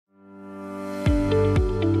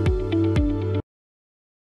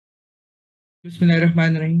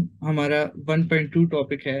बिस्मिल्लाहिर्रहमानिर्रहीम। हमारा 1.2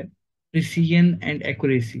 टॉपिक है precision and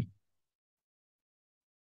accuracy.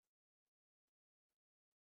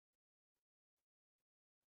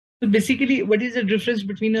 So basically, what is the difference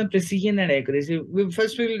between a precision and accuracy?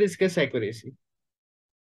 First, we will discuss accuracy.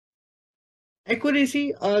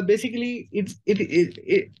 Accuracy, basically,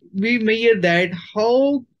 we measure that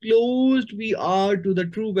how close we are to the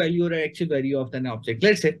true value or actual value of an object.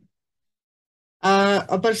 Let's say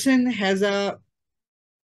a person has a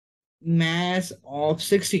mass of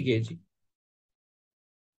 60 kg,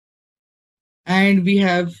 and we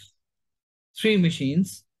have three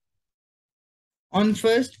machines. On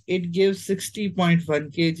first, it gives 60.1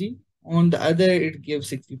 kg. On the other, it gives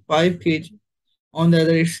 65 kg. On the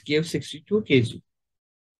other, it gives 62 kg.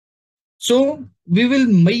 So we will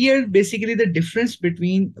measure basically the difference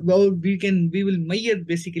between, well, we will measure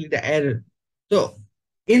basically the error. So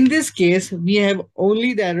in this case, we have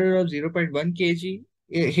only the error of 0.1 kg.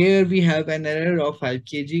 Here we have an error of 5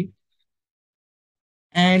 kg.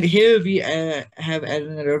 And here we have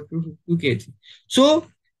an error of 2 kg. So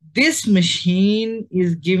this machine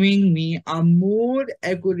is giving me a more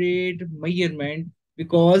accurate measurement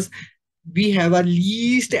because we have a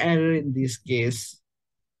least error in this case.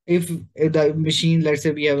 If the machine, let's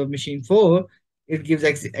say we have a machine 4, it gives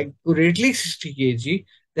accurately 60 kg,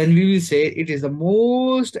 then we will say it is the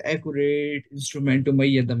most accurate instrument to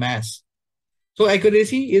measure the mass. So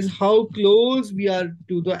accuracy is how close we are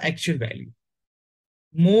to the actual value.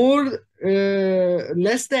 More,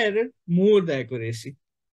 less the error, more the accuracy.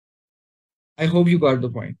 I hope you got the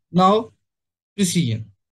point. Now,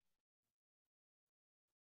 precision.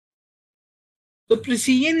 So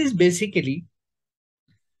precision is basically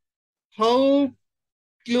how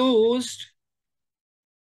close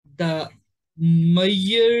the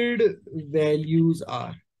measured values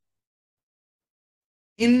are.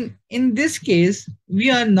 In this case,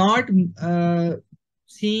 we are not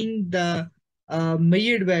seeing the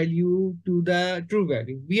measured value to the true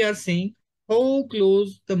value. We are saying how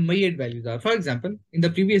close the measured values are. For example, in the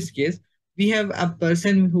previous case, we have a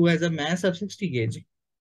person who has a mass of 60 kg,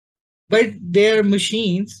 but their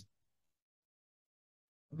machines,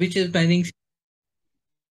 which is pending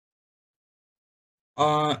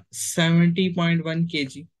 70.1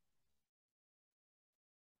 kg,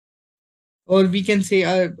 or we can say,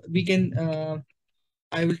 I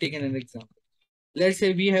will take another example. Let's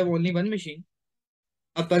say we have only one machine.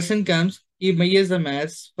 A person comes, he measures the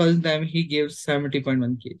mass, first time he gives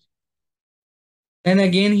 70.1 kg. Then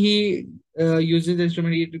again he uses the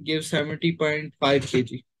instrument to give 70.5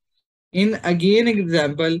 kg. In again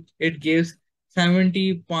example, it gives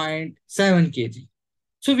 70.7 kg.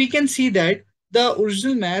 So we can see that the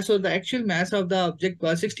original mass or the actual mass of the object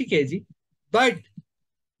was 60 kg, but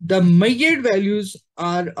the measured values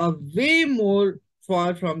are a way more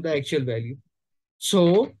far from the actual value.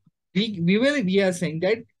 So we are saying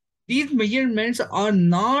that these measurements are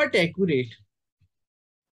not accurate,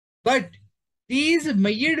 but these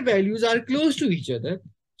measured values are close to each other.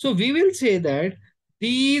 So we will say that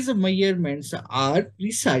these measurements are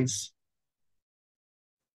precise.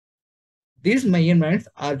 These measurements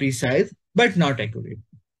are precise but not accurate.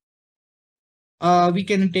 We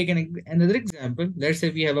can take another example. Let's say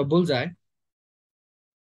we have a bullseye,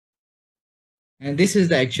 and this is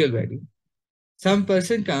the actual value. Some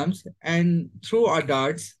person comes and throw our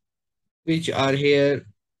darts, which are here,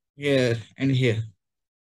 here, and here.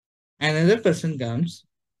 Another person comes,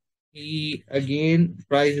 he again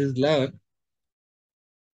tries his luck,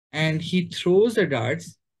 and he throws the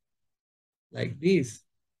darts like this.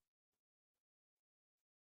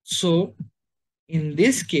 So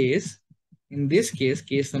case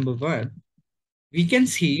number one, we can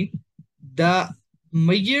see the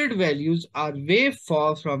measured values are way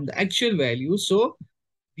far from the actual value. So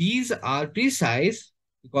these are precise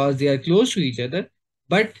because they are close to each other,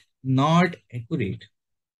 but not accurate.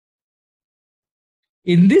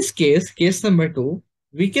 In this case number two,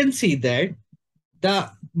 we can see that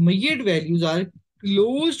the measured values are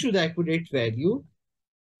close to the accurate value.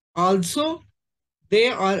 Also, they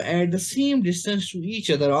are at the same distance to each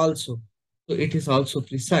other also. So it is also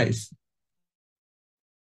precise.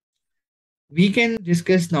 We can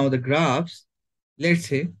discuss now the graphs. Let's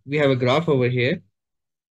say we have a graph over here.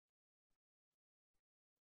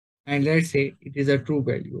 And let's say it is a true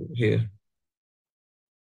value over here.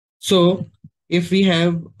 So if we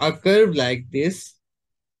have a curve like this,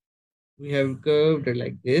 we have curved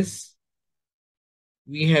like this,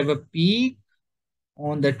 we have a peak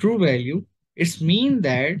on the true value. It's mean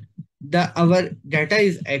that our data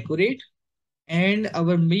is accurate and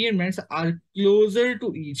our measurements are closer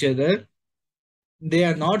to each other. They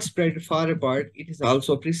are not spread far apart. It is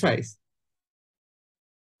also precise.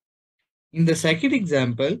 In the second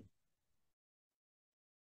example,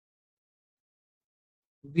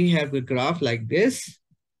 we have a graph like this.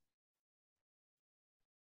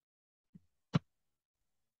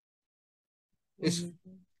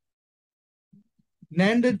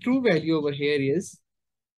 Then the true value over here is,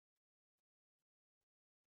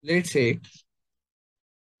 let's say,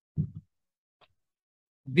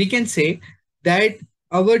 we can say that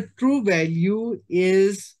our true value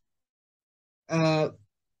is uh,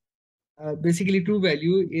 basically true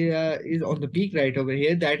value is on the peak right over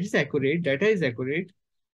here. That is accurate. Data is accurate.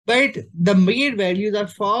 But the made values are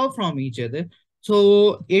far from each other.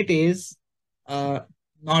 So it is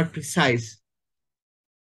not precise.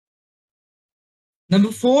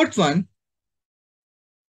 Number fourth one,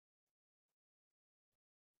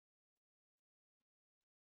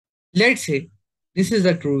 let's say this is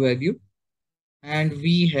a true value and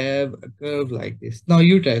we have a curve like this. Now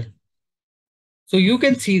you tell. So you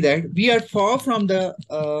can see that we are far from the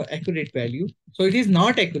accurate value. So it is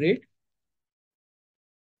not accurate,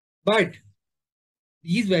 but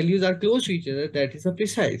these values are close to each other. That is a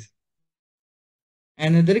precise.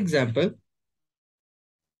 Another example,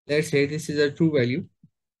 let's say this is a true value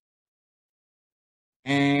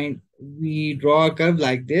and we draw a curve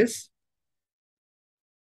like this.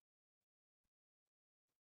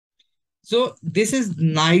 So this is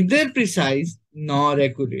neither precise nor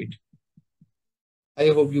accurate. I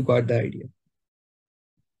hope you got the idea.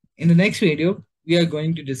 In the next video, we are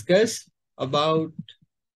going to discuss about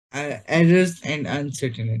errors and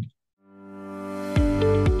uncertainty.